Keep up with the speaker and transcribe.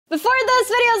Before this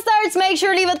video starts, make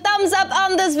sure to leave a thumbs up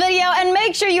on this video and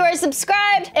make sure you are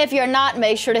subscribed. If you're not,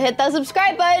 make sure to hit that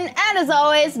subscribe button. And as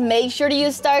always, make sure to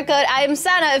use star code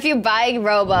IamSanna if you're buying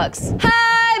Robux.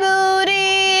 Hi,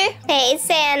 Booty! Hey,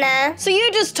 Sanna. So you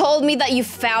just told me that you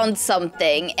found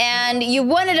something and you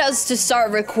wanted us to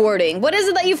start recording. What is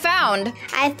it that you found?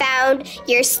 I found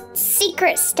your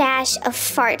secret stash of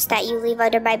farts that you leave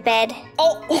under my bed.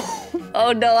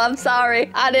 Oh no, I'm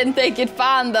sorry. I didn't think you'd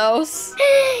find those.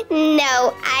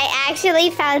 No, I actually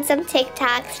found some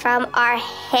TikToks from our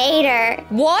hater.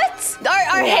 What?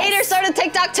 Our hater started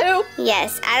TikTok too?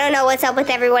 Yes, I don't know what's up with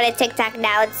everyone at TikTok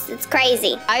now. It's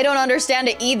crazy. I don't understand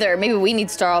it either. Maybe we need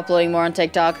to start uploading more on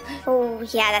TikTok. Oh,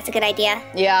 yeah, that's a good idea.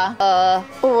 Yeah,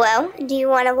 Well, do you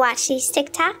want to watch these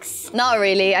TikToks? not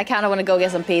really. I kind of want to go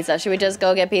get some pizza. Should we just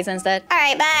go get pizza instead? All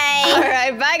right, bye. All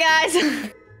right, bye guys.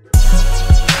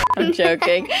 I'm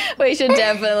joking. We should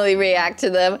definitely react to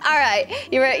them. All right,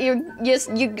 you ready? First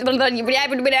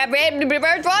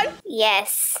one?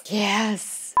 Yes.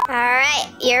 Yes. All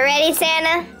right, you ready,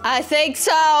 Sanna? I think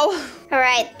so. All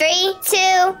right, 3,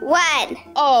 2, 1.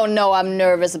 Oh no, I'm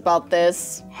nervous about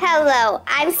this. Hello,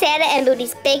 I'm Sanna and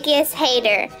Moody's biggest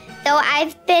hater. Though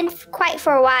I've been quiet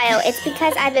for a while, it's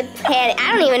because I've been planning.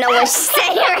 I don't even know what she's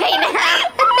saying right now.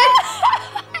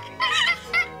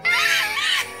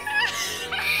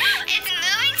 It's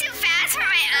moving too fast for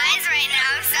my eyes right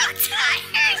now. I'm so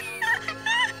tired.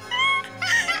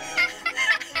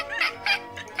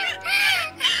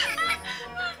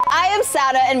 I am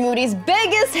Sanna and Moody's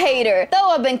biggest hater. Though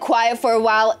I've been quiet for a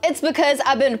while, it's because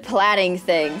I've been planning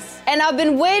things. And I've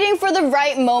been waiting for the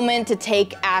right moment to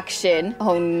take action.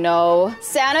 Oh no.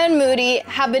 Sanna and Moody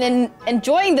have been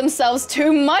enjoying themselves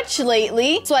too much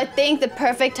lately, so I think the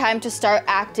perfect time to start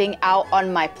acting out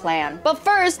on my plan. But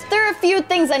first, there are a few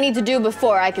things I need to do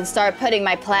before I can start putting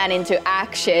my plan into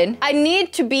action. I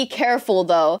need to be careful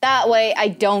though. That way I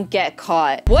don't get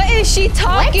caught. What is she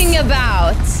talking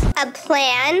about? A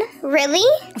plan? Really?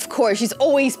 Of course, she's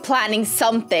always planning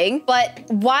something, but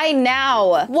why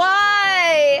now?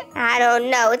 Why? I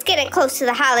don't know. It's getting close to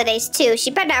the holidays too.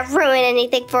 She better not ruin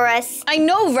anything for us. I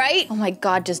know, right? Oh my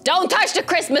god, just don't touch the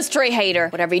Christmas tree, hater.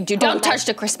 Whatever you do, don't touch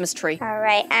the Christmas tree. All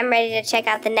right, I'm ready to check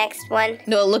out the next one.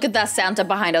 No, look at that Santa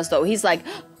behind us though. He's like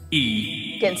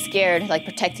getting scared, like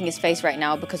protecting his face right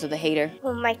now because of the hater.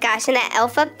 Oh my gosh, and that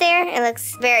elf up there, it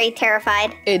looks very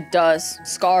terrified. It does.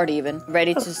 Scarred even.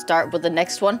 Ready to start with the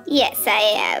next one? Yes, I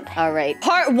am. All right.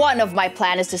 Part 1 of my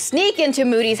plan is to sneak into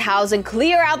Moody's house and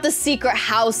clear out the secret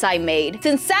house I made.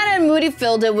 Since Sanna and Moody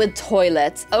filled it with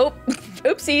toilets. Oh,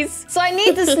 oopsies. So I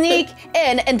need to sneak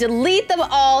in and delete them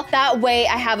all. That way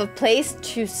I have a place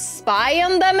to spy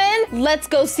on them in. Let's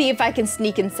go see if I can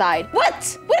sneak inside.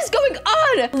 What? What is going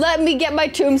on? Let me get my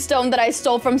tombstone that I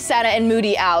stole from Sanna and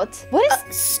Moody out. What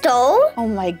is... Stole? Oh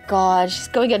my god, she's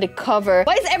going undercover.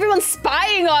 Why is everyone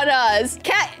spying on us?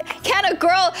 Can a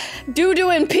girl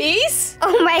doo-doo in peace?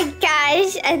 Oh my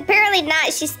gosh, apparently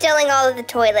not. She's stealing all of the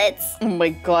toilets. Oh my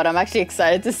god, I'm actually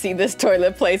excited to see this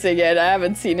toilet place again. I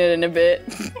haven't seen it in a bit.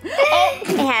 Oh,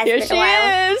 It has here been she a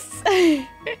while. is.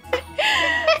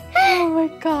 Oh my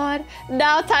god.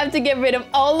 Now time to get rid of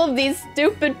all of these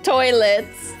stupid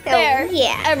toilets. There.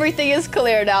 Yeah. Everything is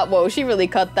cleared out. Whoa, she really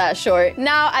cut that short.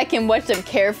 Now I can watch them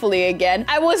carefully again.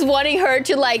 I was wanting her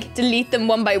to like delete them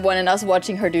one by one and us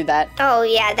watching her do that. Oh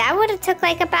yeah, that would have took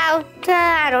like about,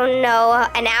 I don't know,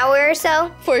 an hour or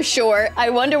so. For sure.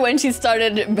 I wonder when she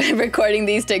started recording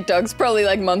these TikToks. Probably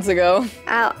like months ago.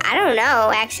 Oh, I don't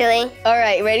know, actually. All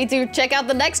right, ready to check out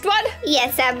the next one?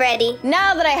 Yes, I'm ready.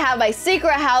 Now that I have my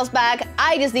secret house back,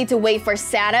 I just need to wait for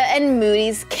Sanna and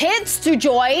Moody's kids to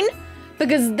join.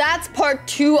 Because that's part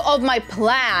 2 of my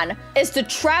plan, is to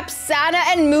trap Sanna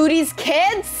and Moody's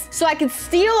kids so I can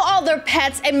steal all their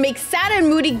pets and make Sanna and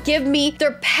Moody give me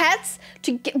their pets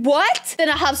to get, what? Then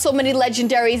I'll have so many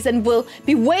legendaries and will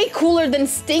be way cooler than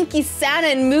stinky Sanna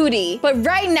and Moody. But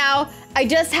right now, I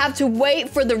just have to wait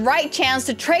for the right chance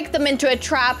to trick them into a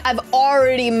trap I've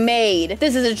already made.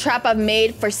 This is a trap I've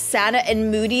made for Sanna and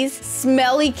Moody's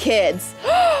smelly kids.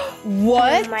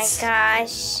 What? Oh my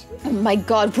gosh. Oh my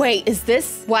god, wait, is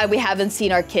this why we haven't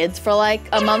seen our kids for like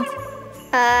a month?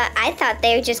 I thought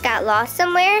they just got lost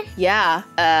somewhere. Yeah,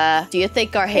 do you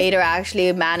think our hater actually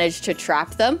managed to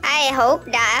trap them? I hope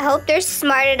not. I hope they're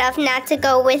smart enough not to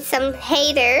go with some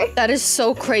hater. That is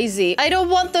so crazy. I don't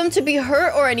want them to be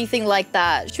hurt or anything like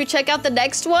that. Should we check out the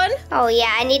next one? Oh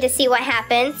yeah, I need to see what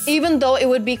happens. Even though it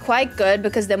would be quite good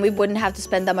because then we wouldn't have to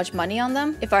spend that much money on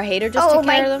them if our hater just took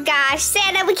care of them. Oh my gosh,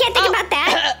 Sanna, we can't think about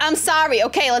that. I'm sorry.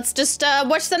 Okay, let's just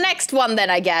watch the next one then,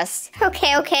 I guess.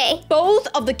 Okay. Both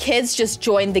of the kids just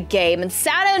joined the game, and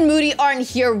Sanna and Moody aren't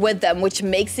here with them, which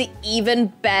makes it even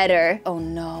better. Oh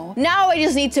no. Now I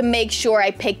just need to make sure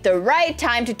I pick the right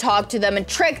time to talk to them and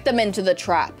trick them into the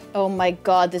trap. Oh my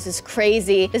god, this is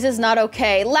crazy. This is not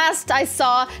okay. Last I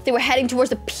saw, they were heading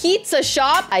towards the pizza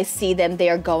shop. I see them. They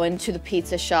are going to the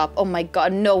pizza shop. Oh my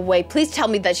god, no way. Please tell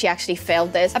me that she actually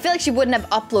failed this. I feel like she wouldn't have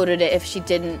uploaded it if she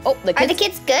didn't. Oh, the kids. Are the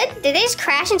kids good? Did they just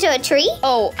crash into a tree?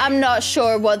 Oh, I'm not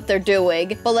sure what they're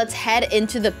doing, but let's head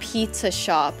into the pizza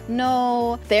shop.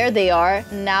 No, there they are.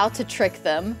 Now to trick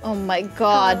them. Oh my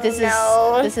god, this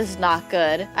is not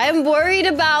good. I'm worried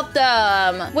about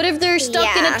them. What if they're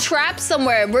stuck in a trap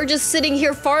somewhere? We're just sitting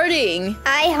here farting.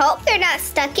 I hope they're not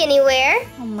stuck anywhere.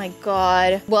 Oh my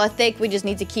god. Well, I think we just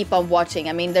need to keep on watching.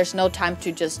 I mean, there's no time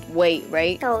to just wait,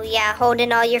 right? Oh yeah, hold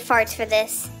in all your farts for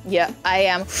this. Yeah, I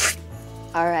am.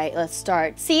 All right, let's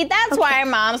start. See, that's why our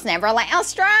moms never let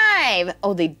us drive.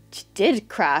 Oh, they did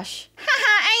crash.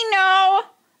 Haha, I know.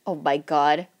 Oh my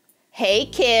god. Hey,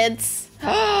 kids.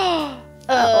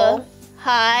 Uh-oh.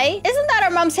 Hi. Isn't that our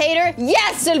mom's hater?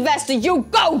 Yes, Sylvester, you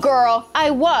go, girl.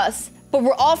 I was, but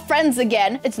we're all friends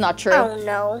again. It's not true. Oh,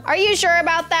 no. Are you sure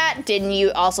about that? Didn't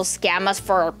you also scam us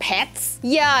for our pets?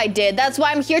 Yeah, I did. That's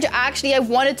why I'm here to I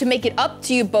wanted to make it up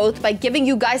to you both by giving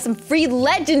you guys some free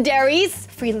legendaries.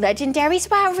 Free legendaries?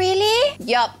 Wow, really?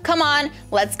 Yup, come on,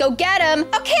 let's go get them.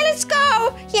 Okay, let's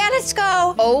go. Yeah, let's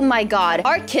go. Oh my god,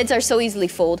 our kids are so easily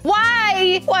fooled.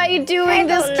 Why? Why are you doing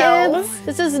this, kids?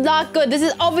 This is not good. This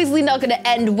is obviously not gonna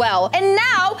end well. And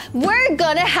now we're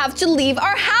gonna have to leave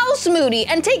our house, Moody,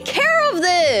 and take care of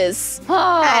this.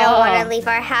 I don't want to leave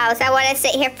our house. I want to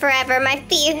sit here forever. My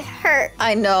feet hurt.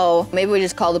 I know. Maybe we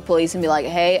just call the police and be like,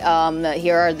 hey,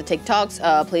 here are the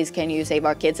TikToks. Please, can you save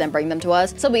our kids and bring them to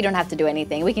us so we don't have to do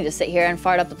anything? We can just sit here and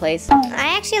fart up the place.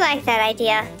 I actually like that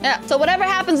idea. Yeah, so whatever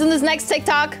happens in this next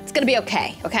TikTok, it's gonna be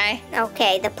okay, okay?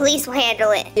 Okay, the police will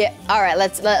handle it. Yeah, all right,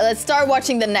 let's start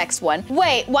watching the next one.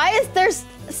 Wait, why is there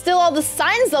still all the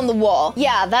signs on the wall?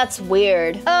 Yeah, that's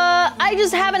weird. I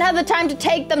just haven't had the time to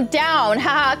take them down.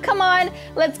 Haha, come on,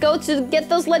 let's go to get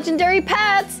those legendary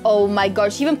pets. Oh my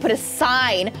gosh, she even put a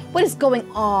sign. What is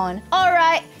going on? All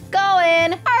right. Go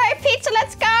in. All right, pizza,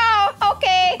 let's go.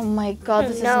 Okay. Oh my god,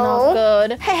 this is not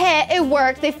good. Hey, it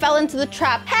worked. They fell into the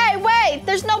trap. Hey, wait,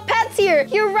 there's no pets here.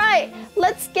 You're right.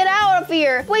 Let's get out of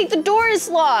here. Wait, the door is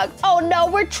locked. Oh no,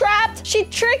 we're trapped. She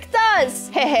tricked us.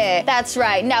 Hey, that's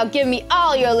right. Now give me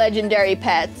all your legendary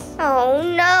pets. Oh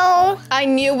no. I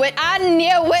knew it. I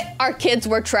knew it. Our kids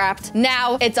were trapped.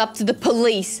 Now it's up to the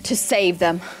police to save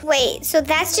them. Wait, so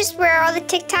that's just where all the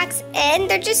TikToks end?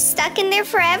 They're just stuck in there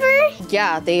forever?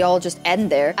 Yeah, they all just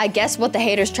end there. I guess what the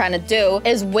hater's trying to do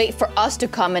is wait for us to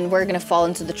come and we're gonna fall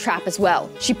into the trap as well.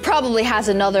 She probably has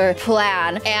another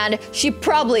plan and she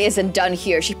probably isn't done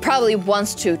here. She probably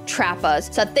wants to trap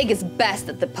us. So I think it's best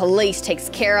that the police takes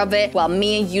care of it while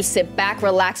me and you sit back,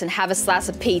 relax, and have a slice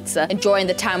of pizza, enjoying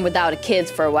the time without the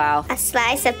kids for a while. A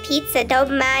slice of pizza,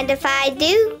 don't mind if I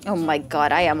do. Oh my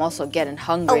god, I am also getting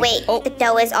hungry. Oh wait, the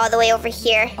dough is all the way over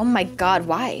here. Oh my god,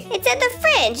 why? It's in the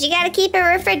fridge. You gotta keep it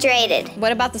refrigerated.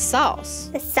 What about the sauce?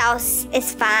 The sauce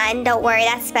is fine. Don't worry,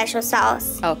 that's special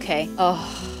sauce. Okay.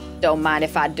 Oh, don't mind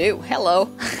if I do. Hello.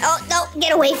 Oh, no,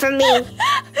 get away from me.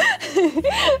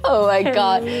 Oh my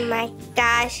god. Oh my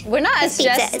gosh. We're not as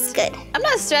stressed. Pizza is good. I'm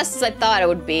not as stressed as I thought it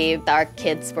would be. Our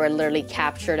kids were literally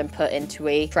captured and put into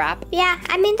a trap. Yeah,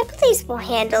 I mean, the police will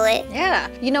handle it. Yeah.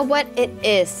 You know what? It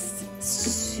is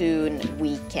soon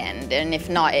weekend, and if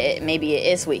not, maybe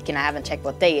it is weekend. I haven't checked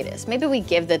what day it is. Maybe we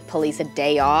give the police a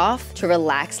day off to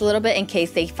relax a little bit in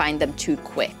case they find them too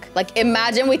quick. Like,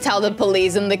 imagine we tell the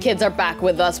police and the kids are back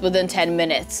with us within 10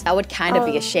 minutes. That would kind of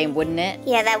be a shame, wouldn't it?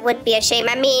 Yeah, that would be a shame.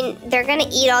 I mean, they're gonna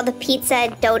eat all the pizza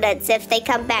and donuts if they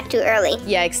come back too early.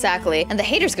 Yeah, exactly. And the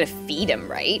hater's gonna feed them,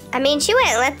 right? I mean, she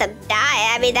wouldn't let them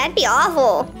die. I mean, that'd be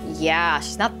awful. Yeah,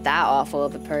 she's not that awful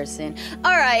of a person.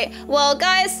 All right, well,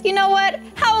 guys, you know what?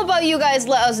 How about you guys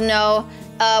let us know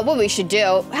what we should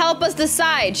do? Help us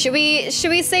decide. Should we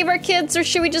save our kids or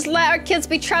should we just let our kids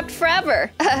be trapped forever?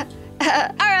 All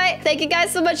right, thank you guys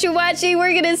so much for watching.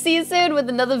 We're gonna see you soon with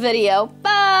another video.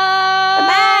 Bye!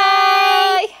 Bye-bye!